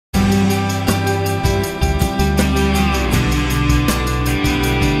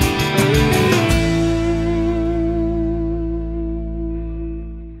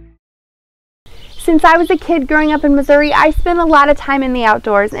Since I was a kid growing up in Missouri, I spent a lot of time in the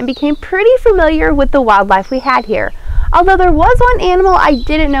outdoors and became pretty familiar with the wildlife we had here. Although there was one animal I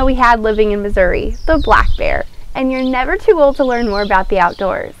didn't know we had living in Missouri, the black bear. And you're never too old to learn more about the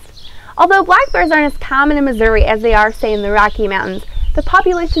outdoors. Although black bears aren't as common in Missouri as they are, say, in the Rocky Mountains, the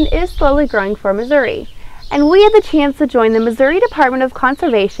population is slowly growing for Missouri. And we had the chance to join the Missouri Department of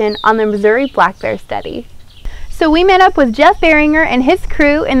Conservation on their Missouri black bear study. So we met up with Jeff Beringer and his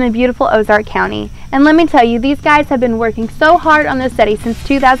crew in the beautiful Ozark County. And let me tell you, these guys have been working so hard on this study since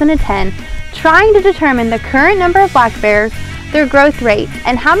 2010, trying to determine the current number of black bears, their growth rates,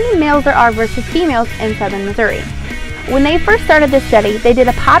 and how many males there are versus females in southern Missouri. When they first started this study, they did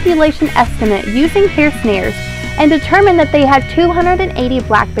a population estimate using hair snares and determined that they had 280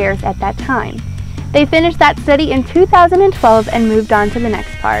 black bears at that time. They finished that study in 2012 and moved on to the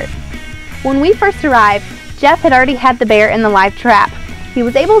next part. When we first arrived, Jeff had already had the bear in the live trap. He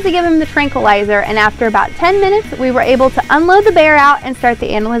was able to give him the tranquilizer, and after about 10 minutes, we were able to unload the bear out and start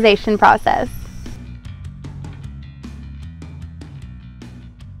the analyzation process.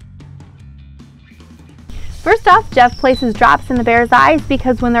 First off, Jeff places drops in the bear's eyes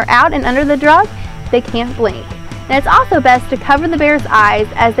because when they're out and under the drug, they can't blink. And it's also best to cover the bear's eyes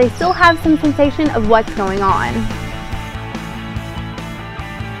as they still have some sensation of what's going on.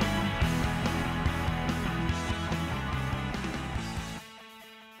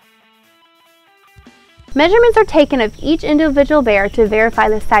 Measurements are taken of each individual bear to verify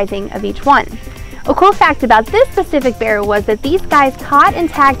the sizing of each one. A cool fact about this specific bear was that these guys caught and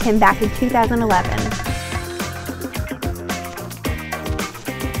tagged him back in 2011.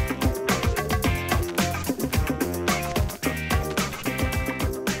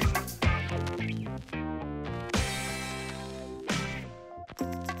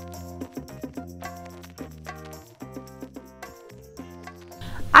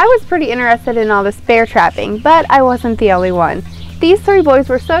 I was pretty interested in all this bear trapping, but I wasn't the only one. These three boys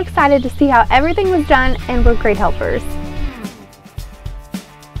were so excited to see how everything was done and were great helpers.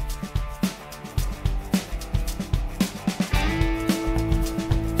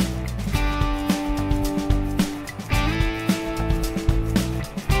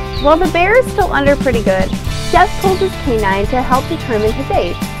 While the bear is still under pretty good, Jeff pulled his canine to help determine his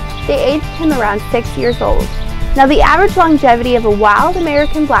age. They aged him around 6 years old. Now, the average longevity of a wild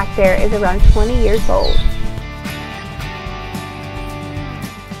American black bear is around 20 years old.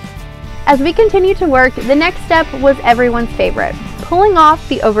 As we continued to work, the next step was everyone's favorite, pulling off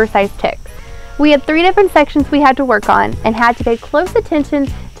the oversized ticks. We had 3 different sections we had to work on and had to pay close attention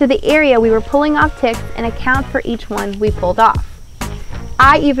to the area we were pulling off ticks and account for each one we pulled off.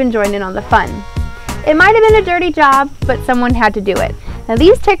 I even joined in on the fun. It might have been a dirty job, but someone had to do it. Now,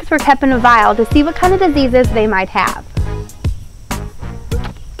 these ticks were kept in a vial to see what kind of diseases they might have.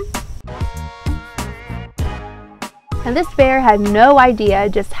 And this bear had no idea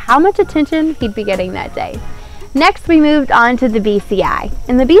just how much attention he'd be getting that day. Next, we moved on to the BCI.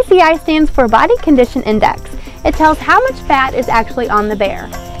 And the BCI stands for Body Condition Index. It tells how much fat is actually on the bear.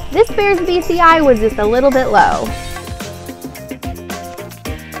 This bear's BCI was just a little bit low.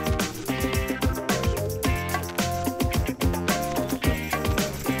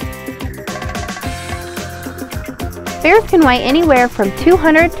 Bears can weigh anywhere from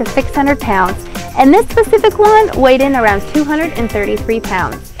 200 to 600 pounds, and this specific one weighed in around 233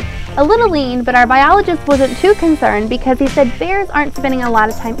 pounds. A little lean, but our biologist wasn't too concerned because he said bears aren't spending a lot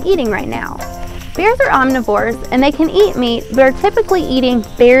of time eating right now. Bears are omnivores, and they can eat meat, but are typically eating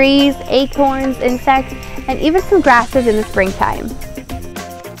berries, acorns, insects, and even some grasses in the springtime.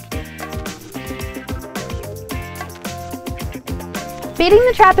 Feeding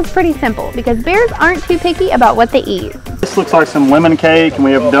the trap is pretty simple because bears aren't too picky about what they eat. This looks like some lemon cake, and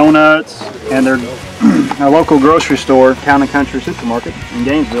we have donuts, and they're our local grocery store, Town and Country Supermarket in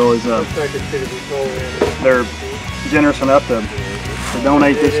Gainesville is they're generous enough to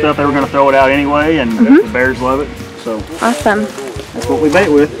donate this stuff. They were going to throw it out anyway, and the bears love it. So awesome. That's what we bait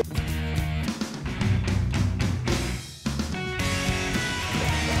with.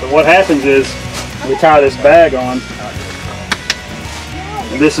 So what happens is we tie this bag on.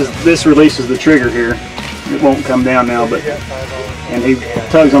 This releases the trigger here. It won't come down now, but and he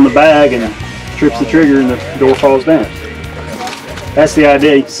tugs on the bag and trips the trigger and the door falls down. That's the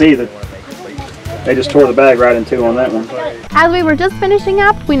idea. You can see that they just tore the bag right in two on that one. As we were just finishing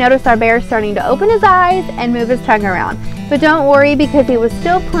up, we noticed our bear starting to open his eyes and move his tongue around. But don't worry because he was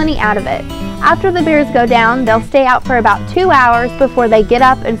still plenty out of it. After the bears go down, they'll stay out for about 2 hours before they get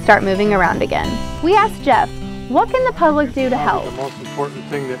up and start moving around again. We asked Jeff, what can the public do to help? The most important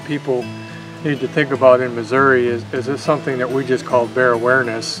thing that people need to think about in Missouri is this something that we just call bear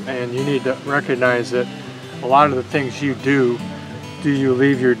awareness, and you need to recognize that a lot of the things you do you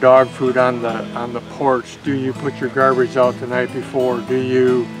leave your dog food on the porch? Do you put your garbage out the night before? Do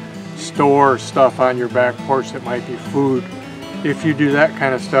you store stuff on your back porch that might be food? If you do that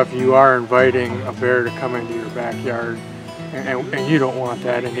kind of stuff, you are inviting a bear to come into your backyard, and you don't want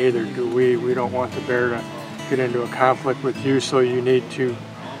that, and neither do we. We don't want the bear to get into a conflict with you, so you need to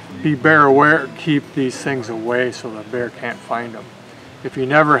be bear aware, keep these things away so the bear can't find them. If he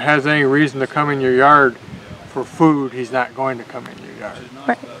never has any reason to come in your yard for food, he's not going to come in your yard.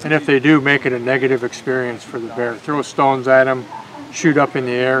 Right. And if they do, make it a negative experience for the bear. Throw stones at him, shoot up in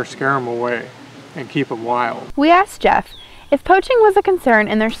the air, scare him away, and keep him wild. We asked Jeff if poaching was a concern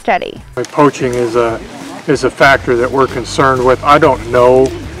in their study. Poaching is a factor that we're concerned with. I don't know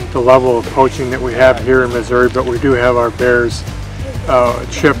the level of poaching that we have here in Missouri, but we do have our bears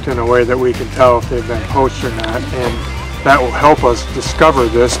chipped in a way that we can tell if they've been poached or not, and that will help us discover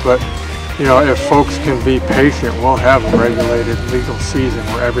this. But you know, if folks can be patient, we'll have a regulated legal season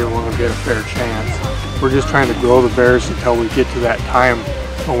where everyone will get a fair chance. We're just trying to grow the bears until we get to that time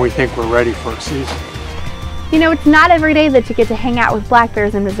when we think we're ready for a season. You know, it's not every day that you get to hang out with black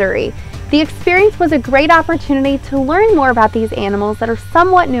bears in Missouri. The experience was a great opportunity to learn more about these animals that are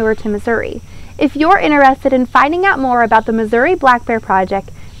somewhat newer to Missouri. If you're interested in finding out more about the Missouri Black Bear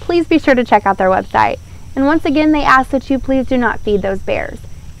Project, please be sure to check out their website. And once again, they ask that you please do not feed those bears.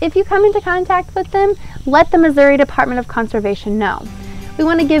 If you come into contact with them, let the Missouri Department of Conservation know. We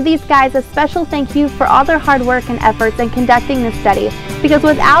want to give these guys a special thank you for all their hard work and efforts in conducting this study, because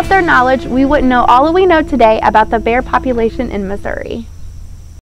without their knowledge, we wouldn't know all that we know today about the bear population in Missouri.